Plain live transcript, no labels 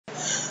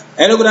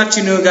Hello, good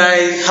afternoon,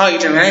 guys. How are you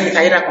doing? My name is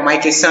Aida from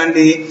Mike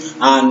Sunday,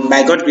 and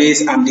by God's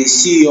grace, I'm the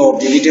CEO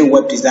of the Leading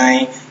Web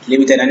Design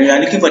Limited, and we are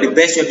looking for the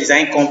best web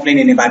design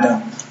company in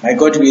Ibadan. By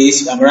God's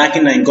grace, I'm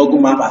ranking in Google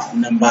Map as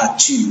number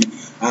 2,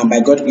 and by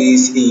God's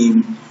grace,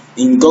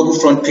 in Google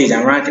front page,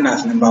 I'm ranking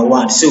as number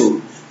 1.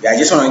 So, I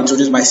just want to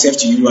introduce myself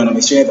to you, and I'm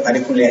a student of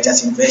Adekunle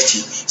Ajah University.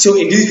 So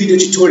in this video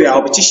tutorial,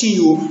 I'll be teaching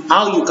you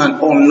how you can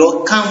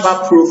unlock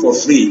Canva Pro for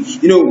free.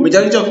 You know,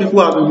 majority of people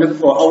have been looking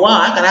for, oh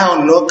wow, how can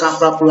I unlock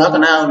Canva Pro? How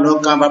can I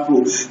unlock Canva Pro?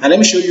 And let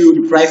me show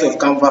you the price of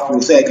Canva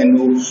Pro so I can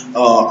know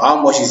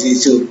how much is it.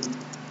 So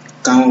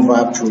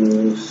Canva Pro,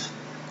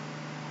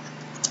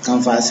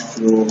 Canvas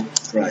Pro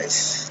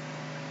price.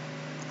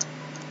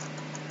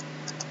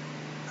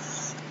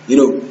 You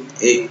know,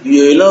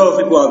 a lot of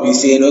people have been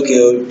saying,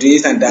 okay,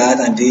 this and that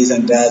and this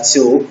and that.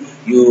 So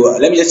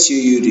let me just show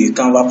you the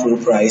Canva Pro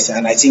price,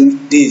 and I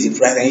think this is the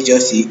price. Can you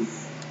just see?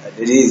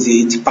 This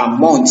is it per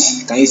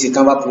month. Can you see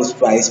Canva Pro's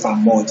price per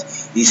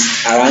month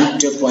is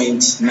around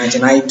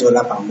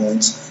 $12.99 per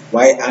month?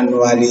 Why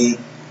annually?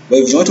 But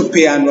if you want to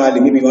pay annually,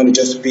 maybe you want to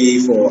just pay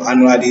for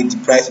annually, the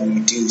price will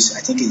reduce.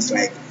 I think it's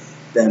like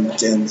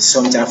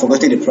something, I've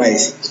forgotten the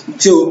price.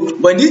 So,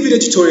 but in this video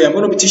tutorial, I'm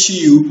going to be teaching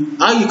you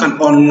how you can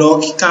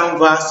unlock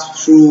Canva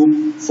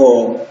Pro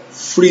for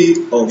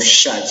free of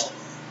charge.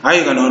 How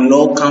you can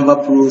unlock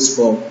Canva Pros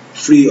for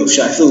free of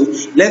charge. So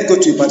let's go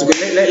to a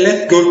particular.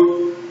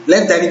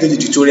 Let's dive into the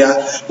tutorial.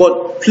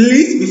 But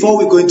please, before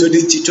we go into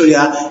this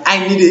tutorial,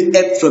 I need a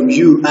help from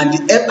you, and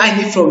the help I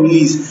need from you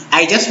is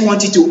I just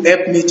want you to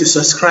help me to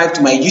subscribe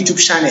to my YouTube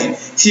channel.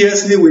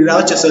 Seriously,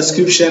 without your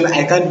subscription,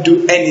 I can't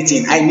do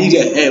anything. I need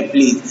your help,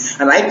 please,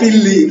 and I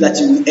believe that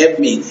you will help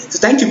me. So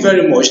thank you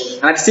very much.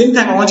 And at the same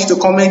time, I want you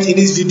to comment in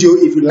this video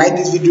if you like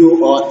this video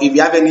or if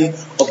you have any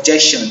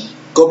objection.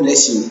 God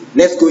bless you.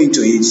 Let's go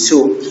into it.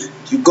 So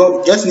you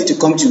just need to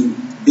come to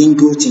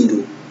Bingo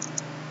Tingo.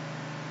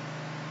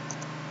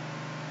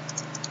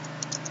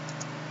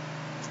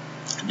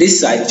 This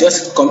side,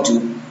 just come to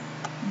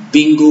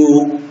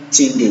Bingo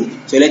Tingo.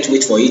 So let's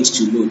wait for it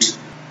to load.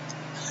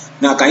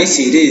 Now can you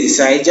see this is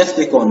the side? Just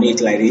click on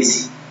it like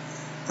this,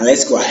 and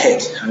let's go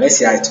ahead and let's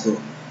see how it goes.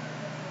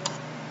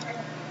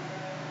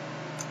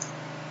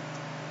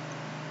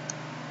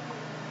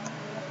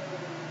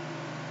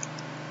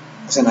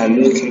 So now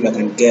look if I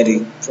can get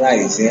the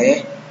price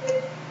there.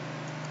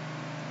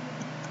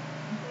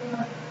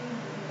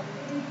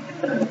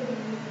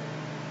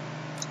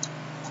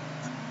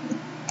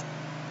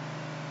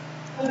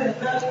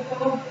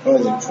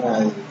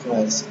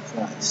 What's the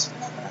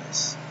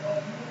price?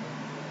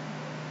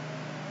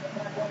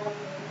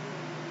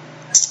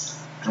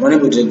 I'm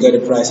unable to get the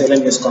price, so let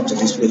me just come to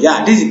this place.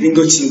 Yeah, this is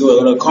Bingo Tingo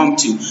we're going to come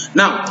to.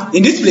 Now,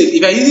 in this place,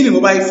 if you're using a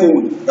mobile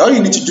phone, all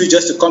you need to do is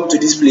just to come to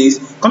this place,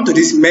 come to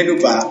this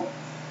menu bar.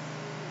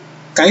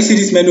 Can you see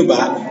this menu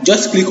bar?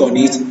 Just click on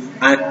it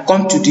and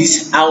come to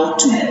this how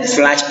to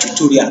flash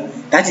tutorial.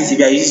 That is if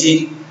you are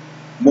using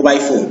mobile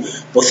phone.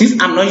 But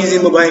since I'm not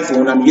using mobile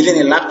phone, I'm using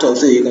a laptop,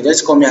 so you can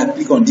just come here and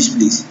click on this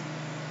place.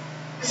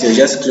 So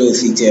just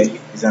close it here.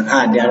 It's an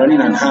ad. They are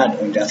running an ad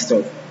on their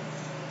stuff.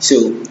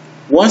 So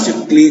once you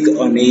click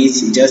on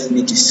it, you just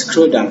need to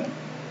scroll down.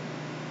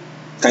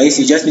 Can you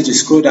see? You just need to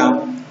scroll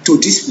down to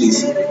this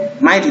place.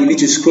 Mind you need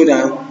to scroll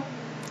down.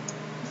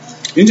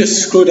 You need to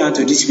scroll down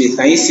to this place.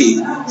 Can you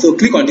see? So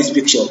click on this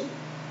picture.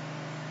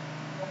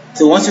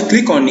 So once you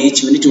click on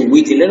it, you need to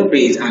wait a little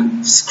bit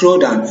and scroll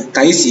down.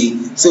 Can you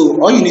see? So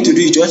all you need to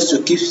do is just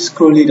to keep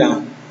scrolling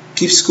down,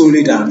 keep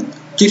scrolling down,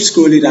 keep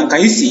scrolling down.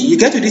 Can you see? You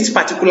get to this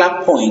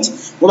particular point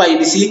whereby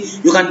you see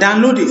you can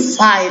download a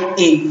file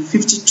in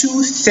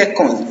 52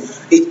 seconds.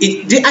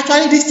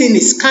 Actually, this thing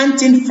is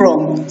counting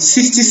from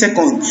 60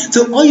 seconds.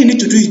 So all you need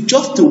to do is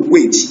just to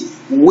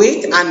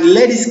wait and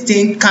let this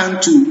thing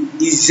count to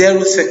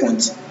 0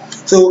 seconds.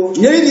 So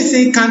when this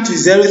thing count to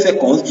 0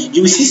 seconds,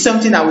 you will see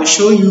something that will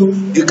show you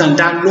can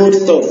download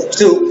stuff.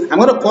 So I'm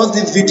going to pause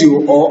this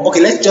video, or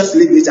okay, let's just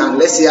leave it and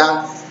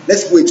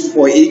let's wait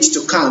for it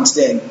to count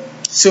then.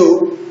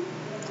 So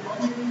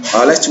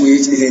let's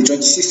wait. It's in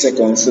 26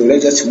 seconds, so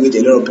let's just wait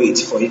a little bit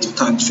for it to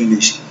count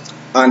finish.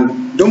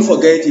 And don't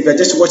forget, if you're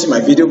just watching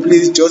my video,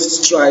 please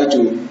just try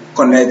to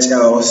connect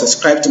or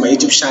subscribe to my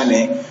YouTube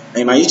channel. And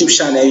in my YouTube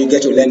channel, you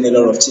get to learn a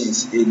lot of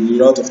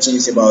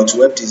things about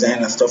web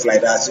design and stuff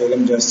like that. So let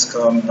me just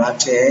come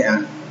back here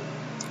and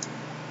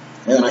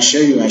I'm gonna show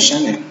you my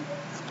channel.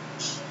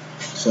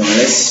 So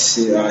let's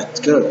see how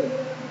it goes.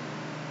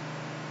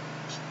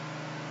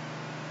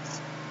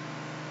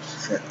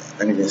 So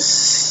let me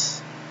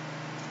just.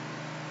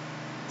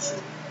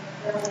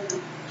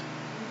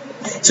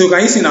 So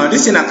can you see now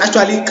this thing has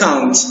actually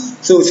count.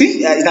 So since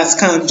it has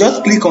count,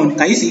 just click on,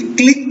 can you see,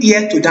 click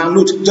here to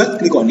download, just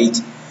click on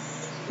it.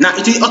 Now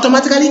it will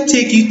automatically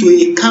take you to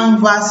a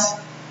Canvas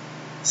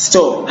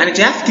store and it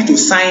will ask you to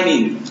sign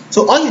in.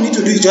 So all you need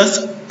to do is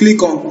just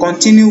click on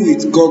continue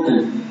with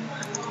Google.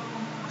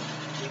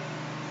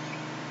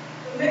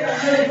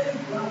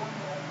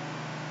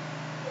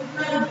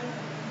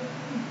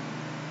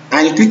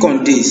 And you click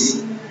on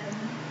this.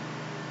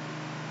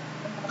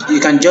 you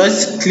can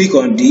just click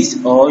on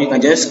this, or you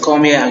can just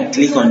come here and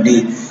click on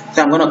this.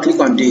 So I'm going to click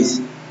on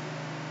this.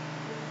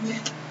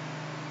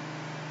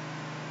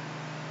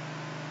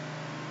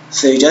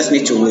 So you just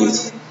need to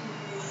wait.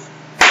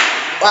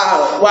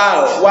 Wow.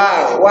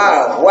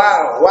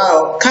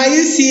 Can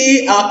you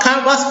see our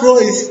Canvas Pro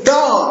is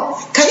done?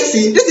 Can you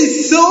see? This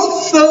is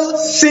so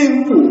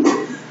simple.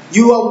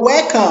 You are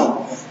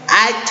welcome.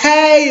 I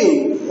tell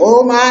you,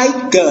 oh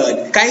my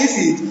God. Can you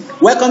see?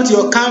 Welcome to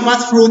your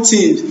Canvas Pro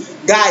team.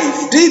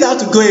 Guys, this is how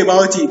to go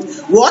about it.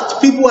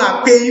 What people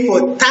are paying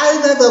for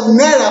thousands of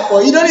naira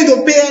for, you don't need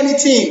to pay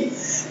anything.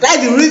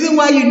 That's the reason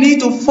why you need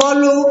to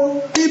follow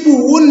people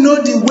who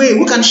know the way,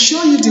 who can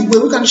show you the way,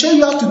 who can show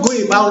you how to go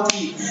about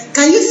it.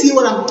 Can you see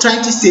what I'm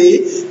trying to say?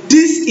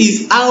 This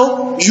is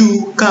how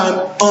you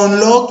can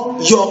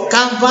unlock your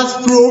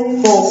Canvas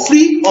Pro for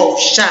free of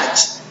charge.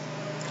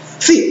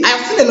 See,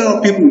 I've seen a lot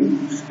of people.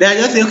 They are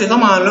just saying, okay,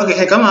 come on, unlock it.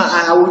 Hey, come on,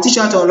 I will teach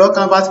you how to unlock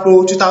Canvas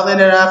Pro, 2,000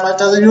 naira,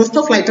 5,000,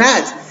 stuff like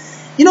that.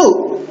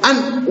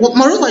 And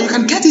moreover, you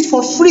can get it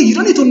for free. You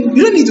don't need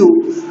to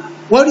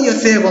worry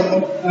yourself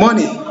on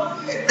money.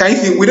 Can you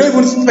see? We don't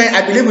even spend.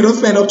 I believe we don't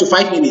spend up to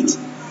 5 minutes.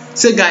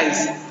 So,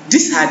 guys,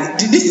 this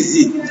is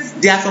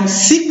it. There are some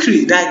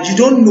secrets that you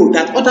don't know,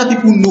 that other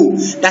people know.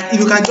 That if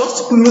you can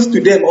just close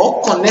to them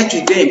or connect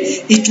with them,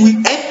 it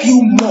will help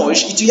you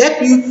much. It will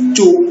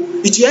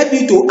help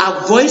you to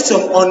avoid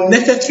some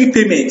unnecessary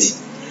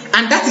payments.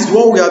 And that is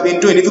what we have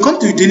been doing. If you come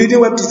to the Leading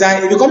Web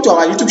Design, if you come to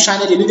our YouTube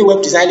channel, the Leading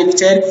Web Design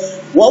Limited,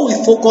 what we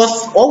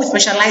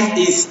specialize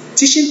is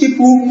teaching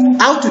people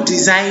how to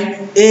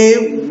design a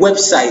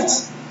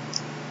website.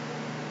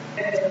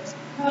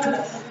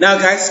 Now,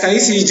 guys, can you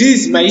see this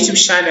is my YouTube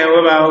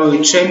channel where I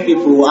will train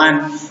people,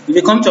 and if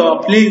you come to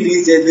our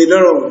playlist, there's a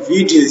lot of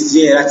videos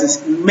here that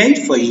is meant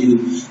for you.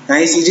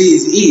 Can you see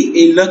this is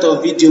a lot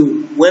of video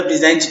web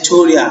design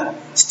tutorial,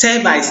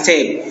 step by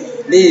step.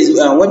 This is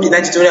web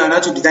design tutorial on how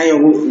to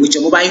design with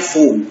your mobile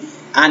phone,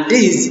 and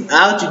this is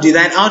how to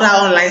design other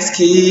online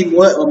skill,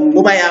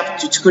 mobile app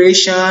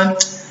creation,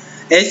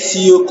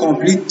 SEO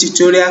complete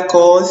tutorial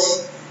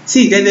course.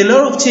 See, there's a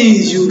lot of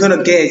things you're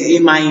gonna get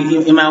in my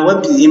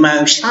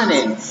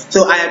channel.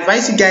 So I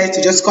advise you guys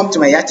to just come to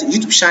my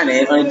YouTube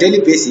channel on a daily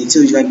basis so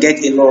you can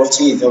get a lot of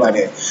things over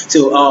there.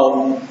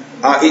 So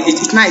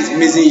it's nice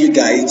meeting you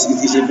guys.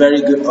 It's a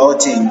very good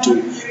thing to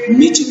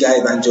meet you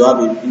guys and to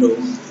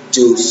have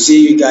to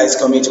see you guys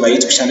coming to my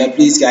YouTube channel.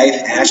 Please, guys,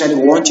 I actually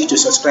want you to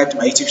subscribe to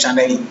my YouTube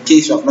channel in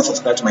case you have not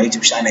subscribed to my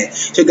YouTube channel.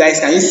 So, guys,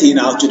 can you see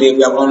now? Today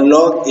we have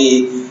unlocked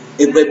a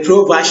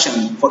pro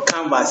version for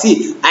Canva.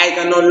 See, I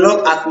can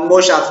unlock as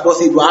much as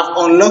possible. I've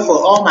unlocked for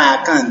all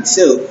my accounts.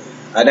 So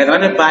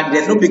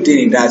there's no big deal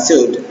in that.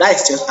 So that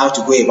is just how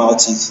to go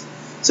about it.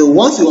 So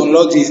once you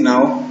unlock this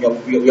now,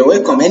 you're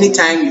welcome.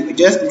 Anytime you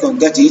just click on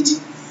get it,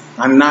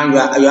 and now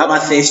you have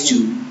access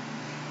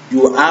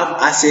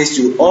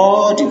to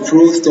all the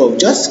pro stuff.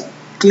 Just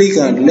click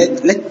on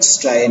let's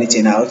try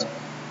anything out.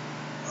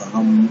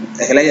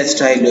 Okay, let's just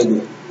try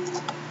logo.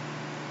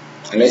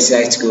 And let's see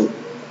how it go.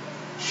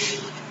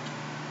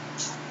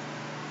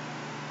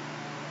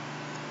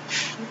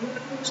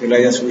 So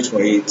let's just wait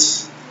for it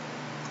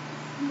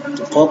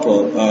to pop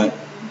up.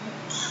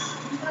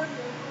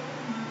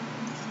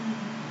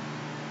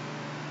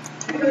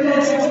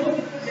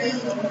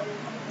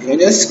 You can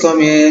just come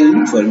here,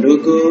 look for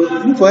logo,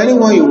 look for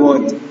anyone you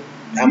want.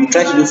 I'm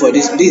trying to do for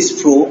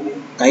this pro.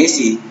 Can you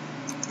see?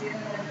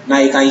 Now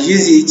you can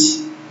use it.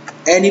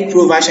 Any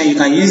pro version you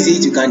can use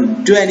it. You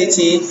can do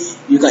anything.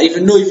 You can if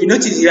you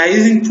notice if you are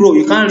using pro,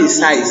 you can't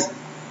resize.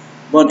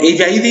 But if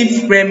you are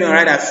using premium or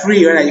rather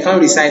free, rather you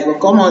can't resize. But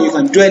come on, you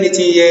can do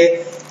anything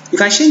here. You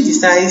can change the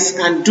size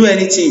and do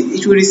anything.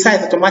 It will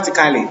resize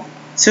automatically.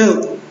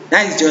 So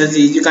that is just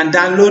it. You can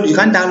download. You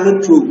can't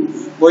download pro,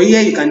 but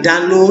here you can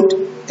download.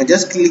 You can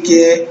just click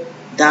here,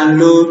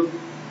 download.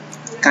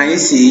 Can you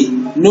see?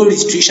 No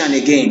restriction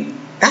again.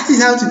 That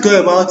is how to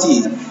go about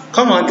it.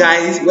 Come on,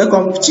 guys.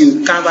 Welcome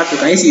to Canva.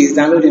 Can you see it's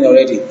downloading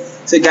already?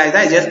 So, guys,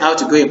 that is just how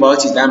to go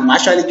about it. I'm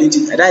actually going to.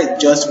 That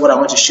is just what I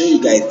want to show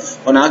you guys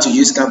on how to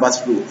use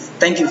Canvas Pro.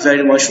 Thank you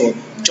very much for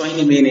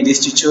joining me in this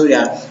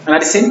tutorial. And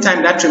at the same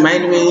time, that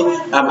reminds me,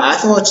 I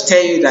also want to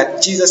tell you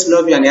that Jesus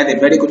loves you and He had a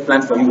very good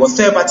plan for you.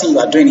 Whatever thing you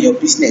are doing in your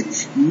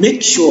business,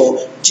 make sure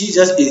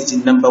Jesus is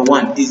the number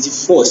one, is the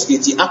first,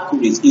 is the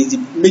accurate, is the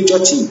major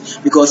thing.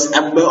 Because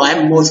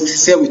I must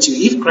say with you,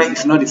 if Christ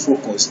is not the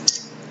focus,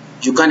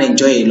 you can't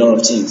enjoy a lot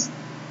of things.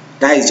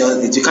 That is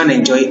just it. You can't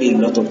enjoy a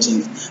lot of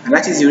things. And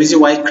that is the reason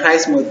why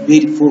Christ must be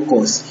the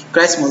focus.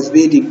 Christ must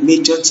be the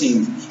major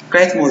thing.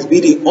 Christ must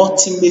be the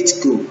ultimate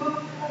goal.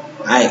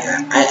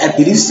 I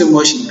believe so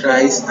much in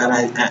Christ, and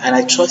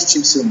I trust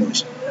Him so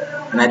much.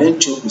 And I don't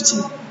joke with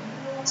Him.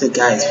 So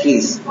guys,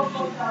 please,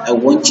 I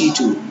want you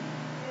to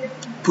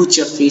put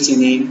your faith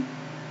in Him,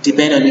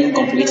 depend on Him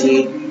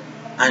completely,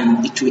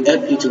 and it will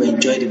help you to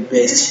enjoy the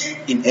best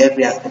in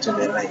every aspect of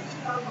your life.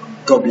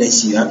 God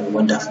bless you. Have a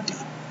wonderful day.